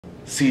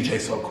CJ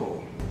so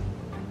cool.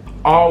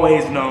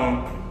 Always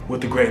known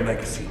with a great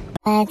legacy.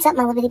 What's up,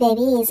 my little bitty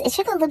babies? It's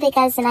your little bit,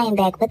 guys, and I am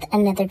back with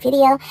another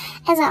video.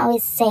 As I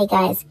always say,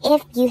 guys,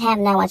 if you have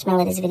not watched my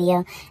latest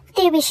video,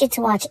 do be sure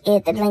to watch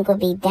it. The link will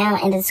be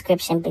down in the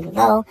description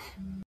below.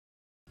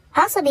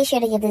 Also, be sure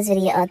to give this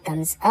video a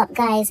thumbs up,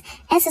 guys,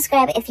 and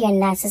subscribe if you're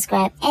not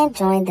subscribed, and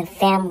join the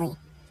family.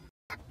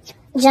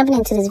 Jumping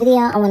into this video,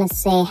 I want to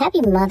say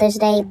happy Mother's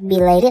Day,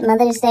 belated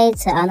Mother's Day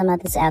to all the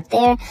mothers out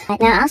there.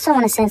 Now, I also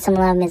want to send some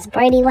love Miss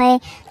Brady way.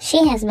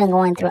 She has been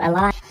going through a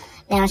lot.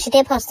 Now, she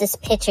did post this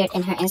picture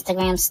in her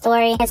Instagram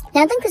story.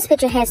 Now, I think this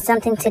picture has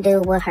something to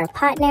do with her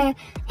partner,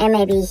 and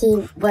maybe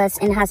he was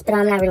in the hospital.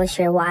 I'm not really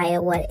sure why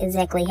or what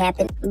exactly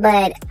happened,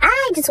 but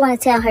I just want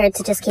to tell her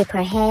to just keep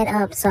her head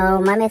up.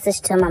 So my message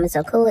to Mama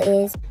So Cool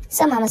is,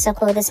 so Mama So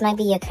Cool, this might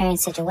be your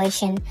current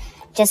situation.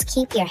 Just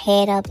keep your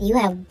head up. You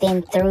have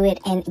been through it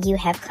and you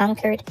have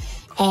conquered,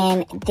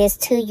 and this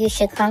too you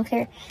should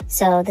conquer.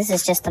 So this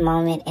is just a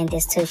moment, and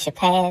this too should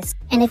pass.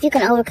 And if you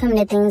can overcome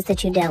the things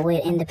that you dealt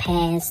with in the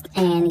past,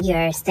 and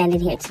you're standing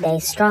here today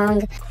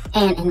strong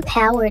and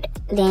empowered,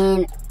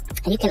 then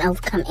you can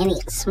overcome any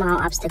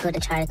small obstacle to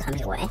try to come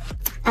your way.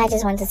 I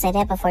just wanted to say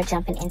that before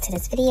jumping into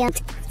this video.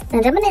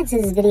 Now, jumping into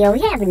this video,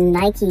 we have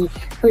Nikee,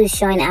 who's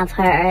showing off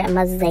her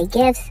Mother's Day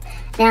gifts.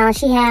 Now,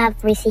 she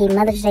have received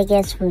Mother's Day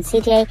gifts from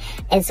CJ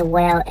as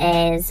well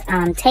as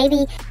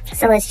Tavy.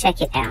 So let's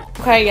check it out.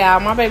 Okay, y'all,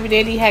 my baby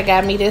daddy had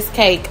got me this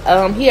cake.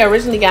 He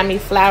originally got me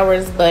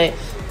flowers, but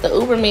the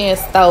Uber man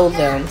stole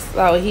them.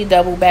 So he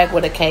doubled back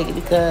with a cake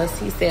because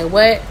he said,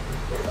 what?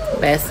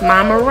 Best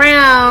mom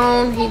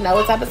around. He know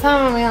what type of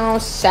time I'm on.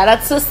 Shout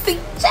out to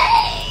CJ.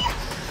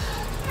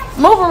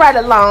 Moving right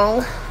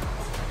along.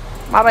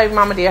 My baby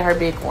mama did her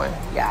big one,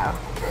 y'all.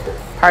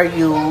 Her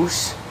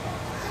use.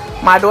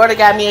 My daughter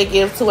got me a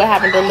gift too. I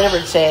haven't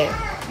delivered yet.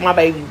 My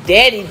baby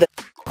daddy.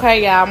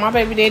 Okay, y'all. My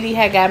baby daddy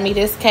had got me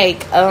this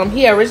cake.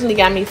 He originally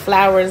got me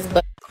flowers,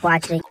 but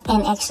watch it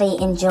and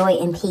actually enjoy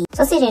in peace.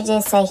 So CJ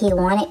did say he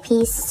wanted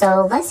peace.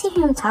 So let's hear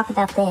him talk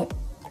about that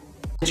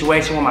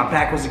Situation when my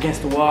back was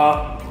against the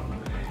wall.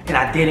 And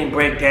I didn't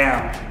break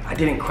down, I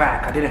didn't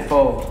crack, I didn't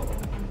fold.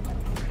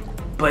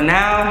 But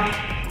now,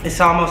 it's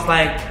almost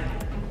like,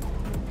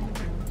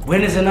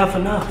 when is enough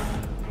enough,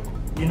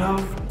 you know?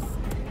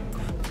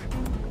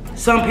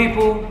 Some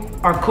people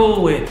are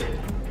cool with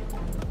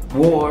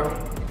war,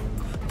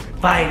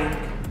 fighting,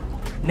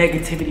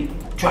 negativity,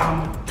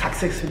 drama,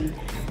 toxicity.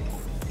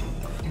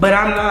 But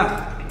I'm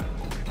not.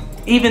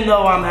 Even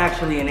though I'm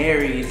actually an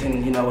Aries,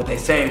 and you know what they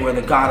say, we're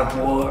the god of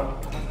war,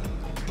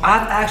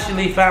 I've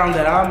actually found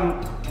that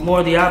I'm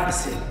more the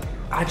opposite.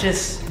 I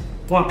just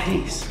want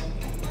peace.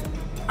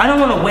 I don't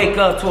want to wake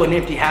up to an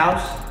empty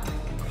house.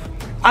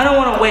 I don't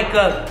want to wake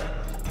up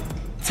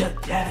to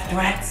death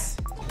threats.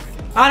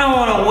 I don't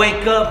want to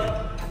wake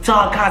up to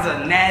all kinds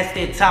of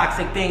nasty,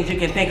 toxic things you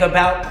can think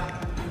about.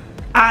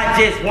 I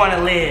just want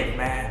to live,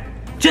 man.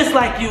 Just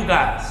like you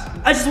guys.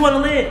 I just want to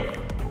live.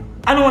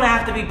 I don't want to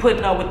have to be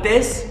putting up with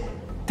this.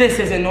 This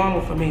isn't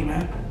normal for me,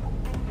 man.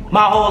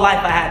 My whole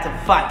life I had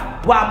to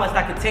fight. Why must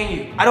I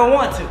continue? I don't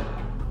want to.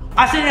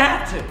 I shouldn't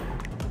have to.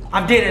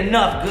 I've did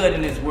enough good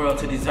in this world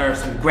to deserve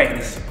some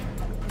greatness.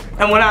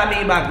 And what I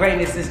mean by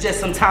greatness is just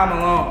some time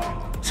alone,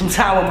 some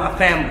time with my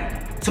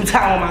family, some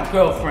time with my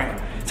girlfriend,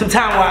 some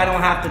time where I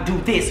don't have to do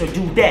this or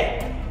do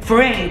that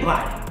for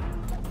anybody.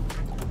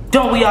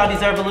 Don't we all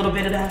deserve a little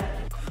bit of that?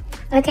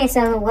 Okay,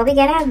 so what we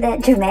got out of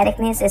the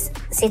dramaticness is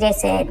CJ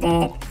said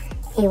that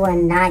he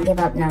will not give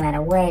up no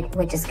matter what,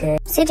 which is good.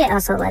 CJ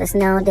also let us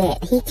know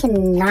that he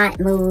cannot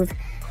move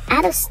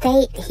out of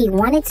state. He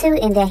wanted to,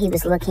 and that he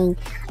was looking.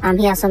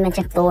 He also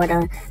mentioned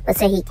Florida, but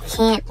said he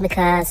can't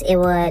because it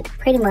would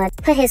pretty much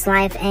put his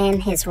life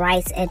and his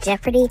rights at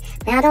jeopardy.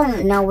 Now, I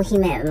don't know what he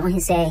meant when he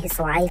said his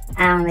life.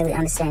 I don't really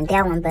understand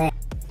that one, but,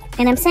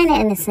 and I'm saying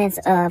it in the sense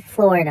of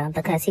Florida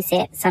because he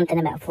said something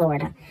about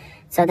Florida.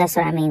 So that's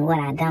what I mean, what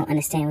I don't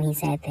understand when he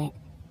said that.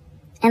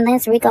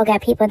 Unless Rico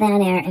got people down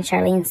there and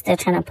Charlene's still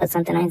trying to put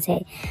something on his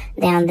head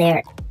down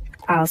there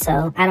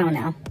also. I don't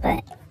know,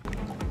 but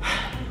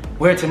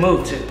where to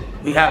move to?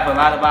 We have a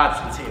lot of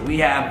options here. We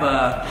have,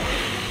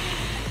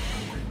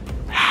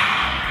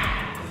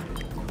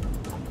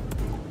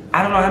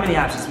 I don't know how many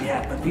options we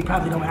have, but we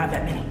probably don't have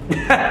that many.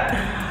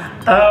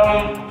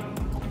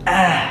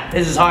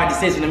 This is a hard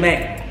decision to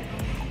make.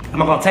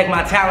 Am I gonna take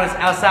my talents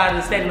outside of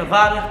the state of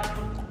Nevada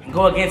and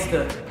go against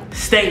the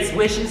state's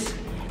wishes?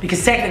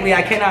 Because technically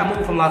I cannot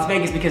move from Las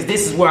Vegas because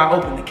this is where I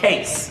opened the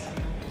case.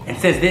 And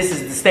since this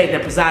is the state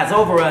that presides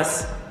over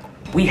us,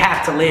 we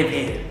have to live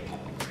here.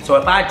 So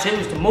if I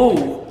choose to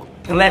move,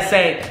 and let's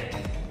say,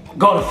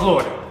 go to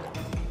Florida,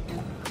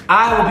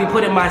 I will be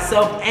putting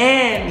myself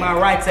and my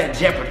rights at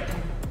jeopardy,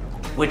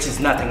 which is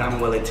nothing I'm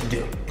willing to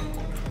do.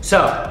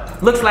 So,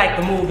 looks like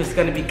the move is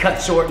gonna be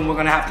cut short and we're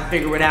gonna have to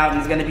figure it out, and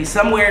it's gonna be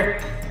somewhere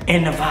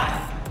in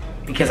Nevada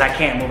because I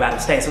can't move out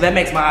of state. So that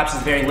makes my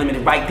options very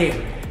limited right there.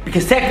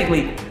 Because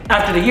technically,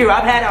 after the year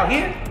I've had out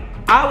here,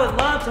 I would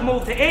love to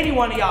move to any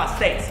one of y'all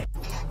states.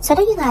 So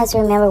do you guys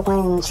remember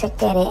when Trick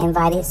Daddy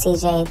invited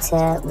CJ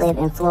to live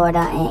in Florida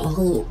and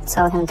he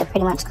told him to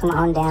pretty much come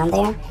on down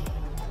there?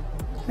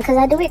 Because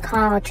I do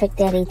recall Trick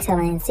Daddy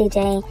telling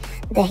CJ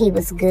that he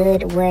was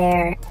good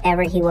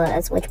wherever he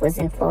was, which was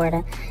in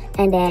Florida,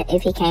 and that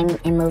if he came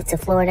and moved to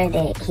Florida,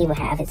 that he would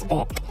have his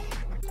back.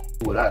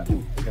 What I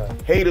do.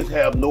 Haters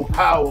have no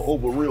power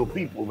over real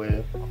people,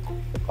 man.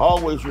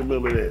 Always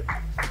remember that.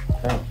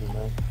 Thank you,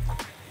 man.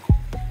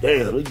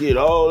 Damn, they did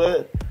all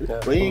that.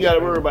 But you ain't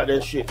gotta worry about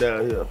that shit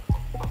down here.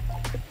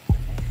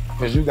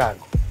 Cause you got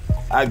it.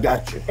 I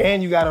got you.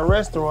 And you got a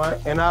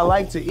restaurant, and I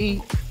like to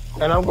eat,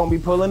 and I'm gonna be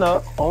pulling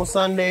up on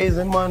Sundays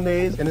and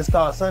Mondays, and it's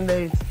called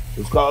Sundays.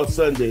 It's called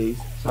Sundays.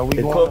 So we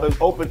it's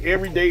open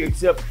every day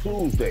except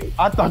Tuesday.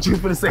 I thought you were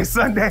gonna say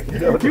Sunday.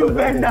 You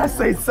better not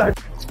say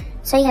Sunday.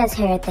 So you guys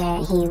heard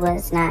that he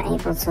was not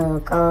able to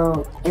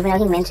go, even though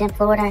he mentioned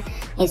Florida,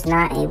 he's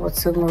not able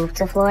to move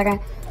to Florida.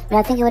 But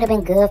I think it would have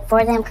been good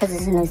for them because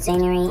it's a new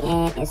scenery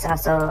and it's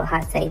also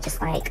hot state just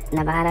like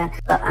Nevada.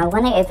 But I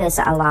wonder if it's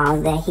a law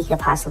that he could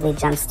possibly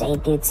jump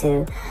state due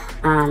to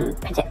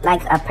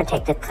like a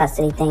protective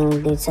custody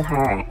thing due to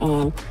her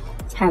and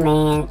her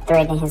man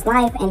threatening his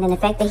life, and then the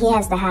fact that he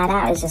has to hide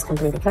out is just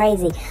completely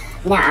crazy.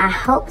 Now I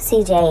hope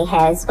CJ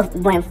has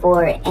went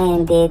forward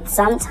and did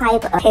some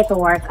type of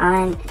paperwork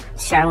on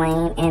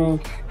Charlene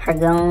and her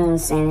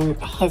goons and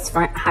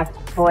her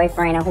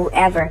boyfriend or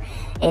whoever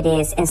it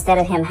is, instead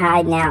of him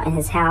hiding out in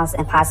his house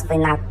and possibly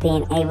not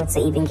being able to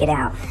even get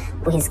out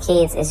with his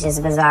kids. It's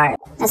just bizarre.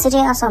 Now CJ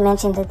also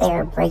mentioned that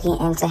they're breaking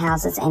into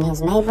houses in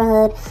his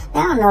neighborhood.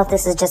 Now I don't know if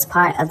this is just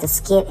part of the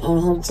skit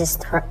and he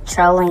just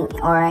trolling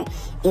or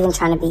even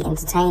trying to be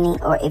entertaining,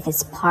 or if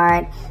it's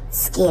part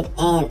skit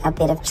and a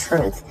bit of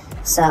truth.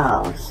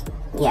 So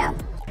yeah.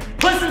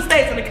 Put some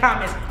states in the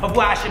comments of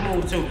where I should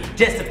move to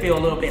just to feel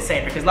a little bit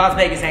safer, because Las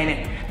Vegas ain't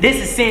it. This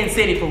is Sin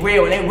City for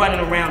real, and they running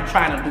around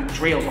trying to do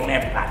drills on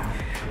everybody.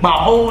 My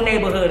whole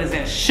neighborhood is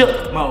in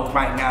shook mode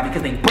right now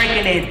because they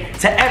breaking in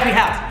to every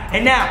house.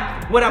 And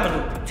now, what I'm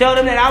gonna do? Tell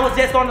them that I was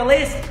just on the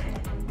list?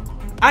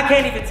 I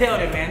can't even tell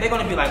them, man. They're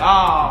gonna be like,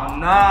 oh,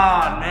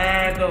 nah,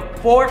 man. The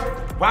fourth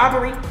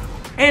robbery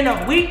in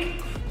a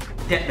week?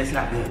 That's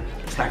not good.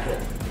 It's not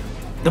good.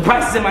 The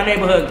prices in my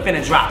neighborhood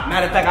finna drop.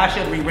 Matter of fact, I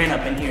should re-rent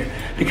up in here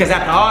because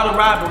after all the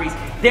robberies,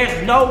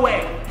 there's no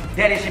way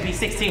that it should be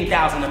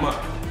 $16,000 a month.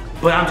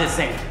 But I'm just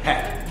saying,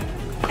 hey,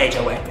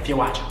 HOA, if you're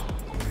watching.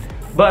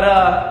 But,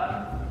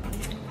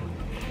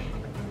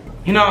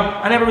 you know,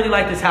 I never really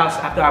liked this house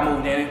after I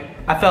moved in.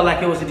 I felt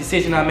like it was a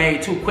decision I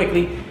made too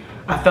quickly.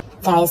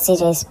 Guys,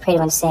 CJ's pretty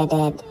much said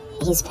that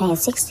he's paying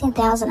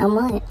 $16,000 a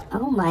month.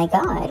 Oh my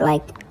God,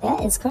 like,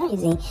 that is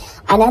crazy.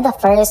 I know the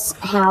first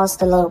house,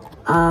 the little,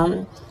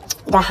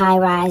 the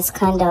high-rise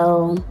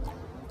condo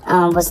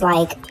was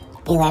like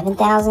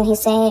 $11,000, he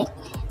said.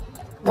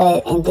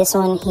 But in this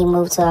one, he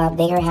moved to a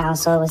bigger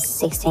house, so it was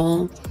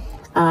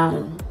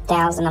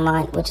 $16,000 a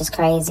month, which is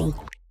crazy.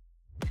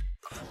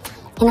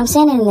 And I'm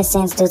saying it in a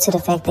sense due to the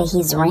fact that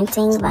he's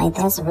renting. Like,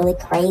 that's really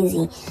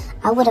crazy.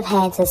 I would have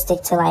had to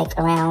stick to like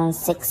around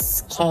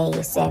 6K,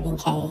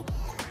 7K.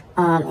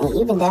 And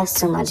even that's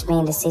too much,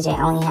 being that CJ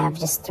only have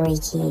just 3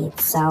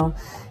 kids. So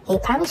he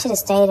probably should have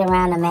stayed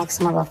around a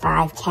maximum of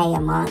 5K a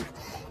month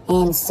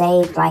and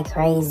saved like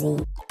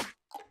crazy.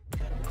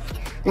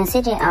 Now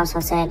CJ also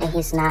said that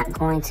he's not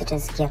going to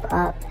just give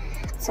up.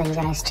 So you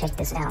guys check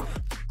this out.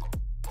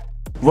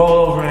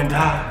 Roll over and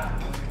die.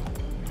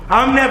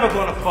 I'm never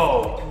gonna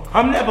fold.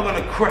 I'm never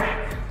gonna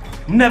crack.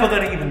 I'm never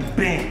gonna even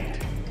bend.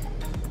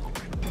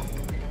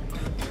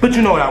 But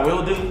you know what I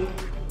will do?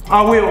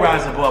 I will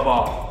rise above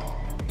all.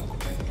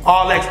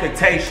 All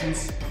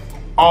expectations,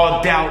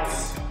 all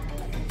doubts,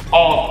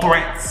 all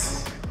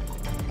threats,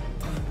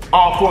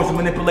 all forms of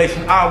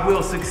manipulation. I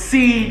will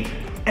succeed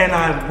and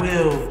I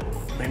will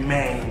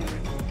remain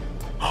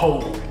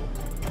whole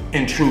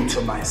and true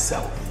to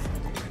myself.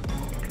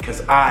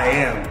 Because I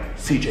am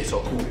CJ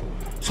So Cool.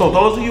 So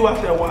those of you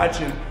out there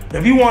watching,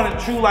 if you want a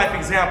true life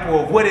example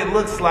of what it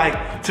looks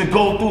like to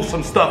go through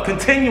some stuff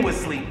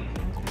continuously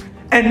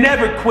and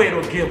never quit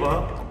or give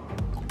up,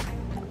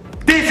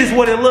 this is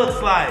what it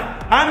looks like.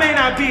 I may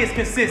not be as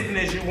consistent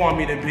as you want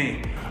me to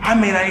be. I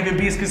may not even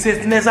be as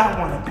consistent as I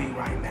want to be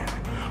right now.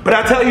 But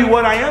I tell you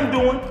what I am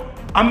doing,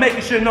 I'm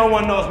making sure no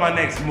one knows my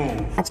next move.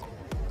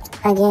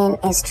 Again,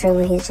 it's true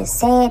what he just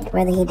said,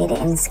 whether he did it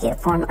in skit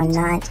form or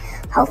not.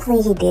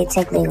 Hopefully he did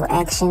take legal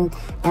action,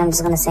 and I'm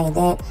just going to say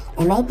that.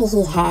 And maybe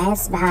he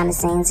has behind the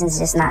scenes and is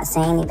just not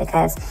saying it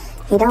because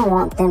he don't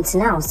want them to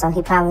know. So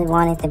he probably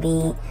wanted to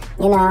be,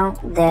 you know,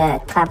 the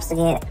cops to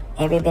get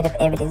every bit of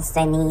evidence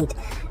they need,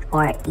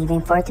 or even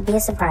for it to be a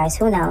surprise,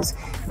 who knows.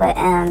 But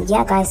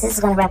yeah guys, this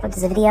is going to wrap up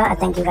this video. I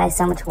thank you guys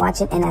so much for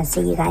watching, and I'll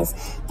see you guys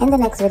in the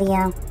next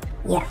video.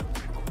 Yeah.